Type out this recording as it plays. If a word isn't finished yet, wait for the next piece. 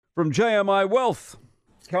From JMI Wealth,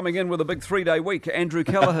 coming in with a big 3-day week, Andrew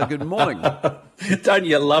Kelleher, good morning. Don't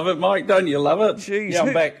you love it, Mike? Don't you love it? Jeez, yeah,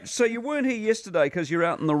 I'm back. So you weren't here yesterday because you're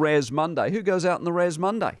out on the Raz Monday. Who goes out on the Raz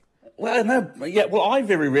Monday? Well, no, I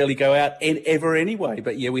very rarely go out ever anyway.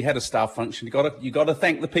 But yeah, we had a staff function. You got to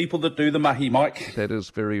thank the people that do the mahi, Mike. That is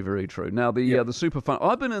very, very true. Now the super fun.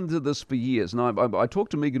 I've been into this for years, and I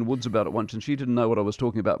talked to Megan Woods about it once, and she didn't know what I was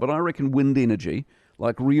talking about. But I reckon wind energy,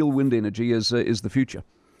 like real wind energy, is the future.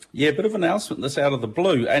 Yeah, a bit of an announcement this out of the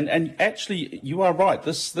blue. And actually, you are right.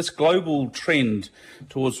 This global trend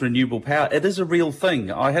towards renewable power, it is a real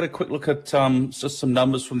thing. I had a quick look at just some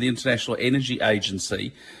numbers from the International Energy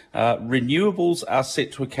Agency. Renewables are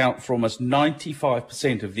set to account for almost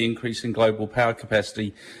 95% of the increase in global power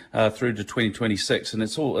capacity through to 2026. And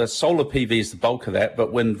it's all solar PV is the bulk of that,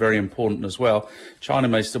 but wind very important as well. China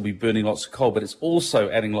may still be burning lots of coal, but it's also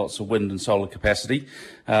adding lots of wind and solar capacity.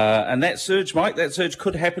 And that surge, Mike, that surge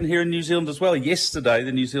could happen here in New Zealand as well. Yesterday,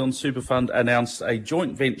 the New Zealand Super Fund announced a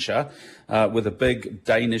joint venture with a big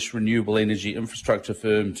Danish renewable energy infrastructure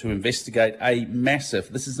firm to investigate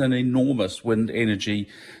this is an enormous wind energy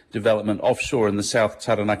development offshore in the South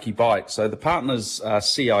Taranaki Bight. So the partners are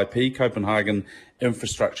CIP, Copenhagen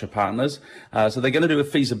Infrastructure Partners. So they're going to do a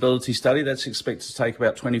feasibility study that's expected to take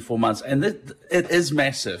about 24 months. And it is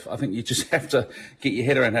massive. I think you just have to get your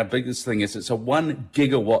head around how big this thing is. It's a 1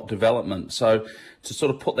 gigawatt development. So to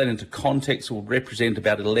sort of put that into context, it will represent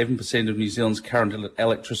about 11% of New Zealand's current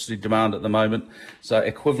electricity demand at the moment. So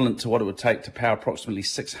equivalent to what it would take to power approximately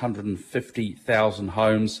 650,000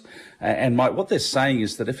 homes. And Mike, what they're saying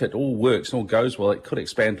is that if it all works and all goes well, it could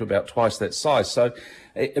expand to about twice that size. So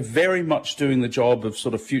very much doing the job of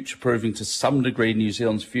sort of future-proofing to some degree New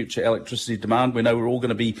Zealand's future electricity demand. We know we're all going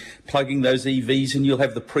to be plugging those EVs, and you'll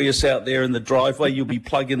have the Prius out there in the driveway. You'll be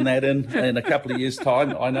plugging that in a couple of years'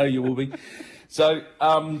 time. I know you will be. So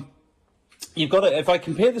you've got to, if I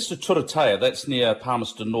compare this to Turatea, that's near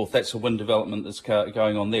Palmerston North, that's a wind development that's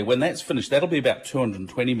going on there. When that's finished, that'll be about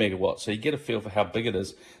 220 megawatts. So you get a feel for how big it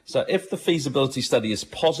is. So if the feasibility study is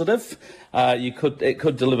positive, it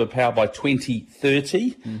could deliver power by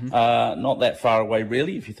 2030. Not that far away,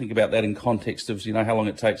 really, if you think about that in context of how long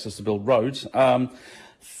it takes us to build roads.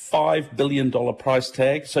 $5 billion price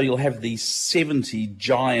tag. So you'll have these 70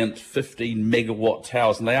 giant 15 megawatt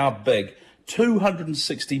towers, and they are big.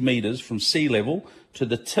 260 metres from sea level to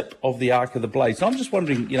the tip of the Arc of the Blades. And I'm just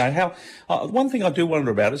wondering, how. One thing I do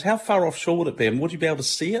wonder about is how far offshore would it be, and would you be able to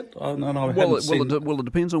see it? It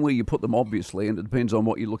depends on where you put them, obviously, and it depends on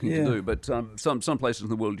what you're looking to do. But some places in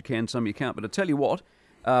the world you can, some you can't. But I tell you what,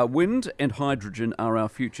 wind and hydrogen are our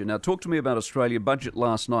future. Now, talk to me about Australia budget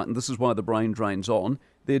last night, and this is why the brain drain's on.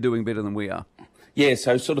 They're doing better than we are. Yeah,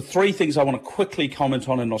 so sort of three things I want to quickly comment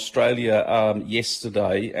on in Australia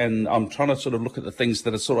yesterday, and I'm trying to sort of look at the things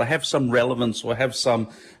that are sort of have some relevance or have some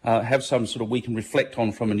sort of we can reflect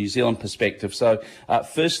on from a New Zealand perspective. So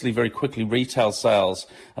firstly, very quickly, retail sales.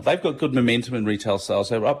 They've got good momentum in retail sales.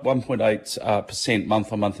 They were up 1.8%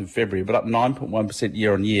 month on month in February, but up 9.1%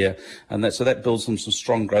 year on year, and so that builds them some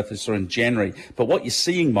strong growth this in January. But what you're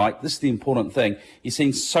seeing, Mike, this is the important thing, you're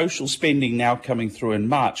seeing social spending now coming through in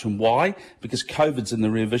March. And why? Because COVID's in the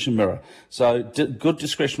rear vision mirror. So good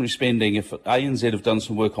discretionary spending. If ANZ have done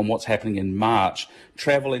some work on what's happening in March,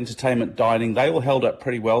 travel, entertainment, dining, they all held up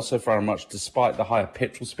pretty well so far in March despite the higher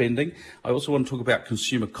petrol spending. I also want to talk about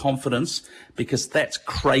consumer confidence because that's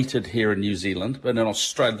cratered here in New Zealand. But in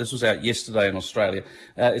Australia, this was out yesterday in Australia,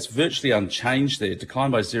 it's virtually unchanged there,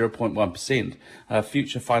 declined by 0.1%.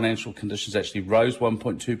 Future financial conditions actually rose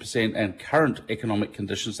 1.2%, and current economic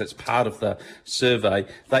conditions, that's part of the survey,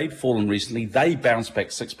 they've fallen recently. They bounced back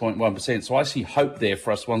 6.1%. So I see hope there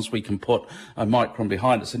for us once we can put a micron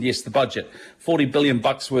behind us. And yes, the budget, $40 billion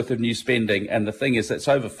worth of new spending. And the thing is, that's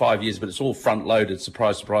over 5 years, but it's all front loaded.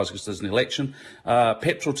 Surprise, surprise, because there's an election.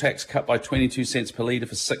 Petrol tax cut by 22 cents per litre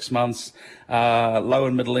for 6 months. Low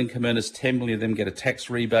and middle income earners, 10 million of them get a tax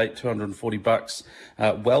rebate, $240.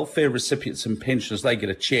 Welfare recipients and pensioners, they get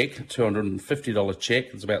a cheque, $250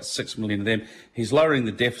 cheque. There's about 6 million of them. He's lowering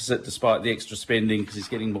the deficit despite the extra spending because he's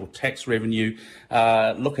getting more tax revenue.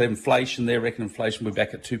 Look at inflation there. Reckon inflation will be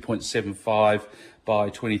back at 2.75 by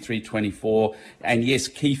 23-24. And yes,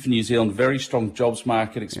 key for New Zealand, very strong jobs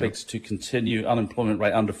market, expected to continue, unemployment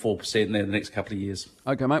rate under 4% in the next couple of years.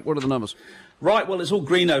 Okay, mate, what are the numbers? Right, well, it's all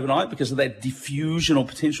green overnight because of that diffusion or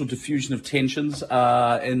potential diffusion of tensions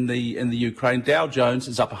in the Ukraine. Dow Jones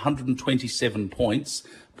is up 127 points,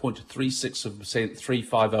 0.36%,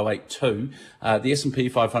 35082. The S&P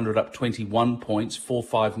 500 up 21 points,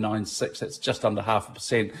 4596. That's just under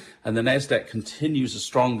 0.5%. And the Nasdaq continues a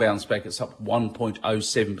strong bounce back. It's up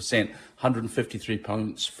 1.07%, 153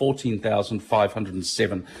 points,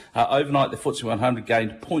 14,507. Overnight, the FTSE 100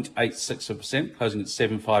 gained 0.86%, closing at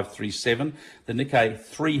 7,537. The Nikkei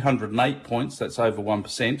 308 points, that's over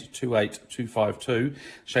 1%, 28,252.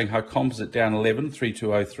 Shanghai Composite down 11,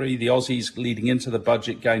 3,203. The Aussies leading into the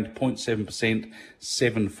budget gained 0.7%,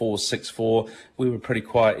 7,464. We were pretty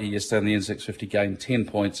quiet here yesterday, and the NZ50 gained 10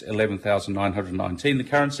 points, 11,919. The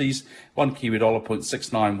currencies, one Kiwi dollar,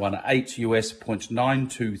 0.6918, US,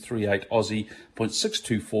 0.9238 Aussie,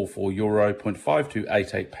 0.6244 euro,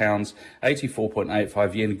 0.5288 pounds,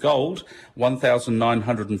 84.85 yen. Gold,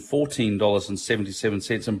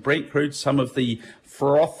 $1,914.77. And Brent crude, some of the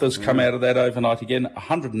froth has come out of that overnight again,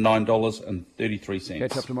 $109.33.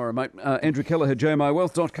 Catch up tomorrow, mate. Andrew Kelleher,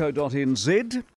 jmiwealth.co.nz.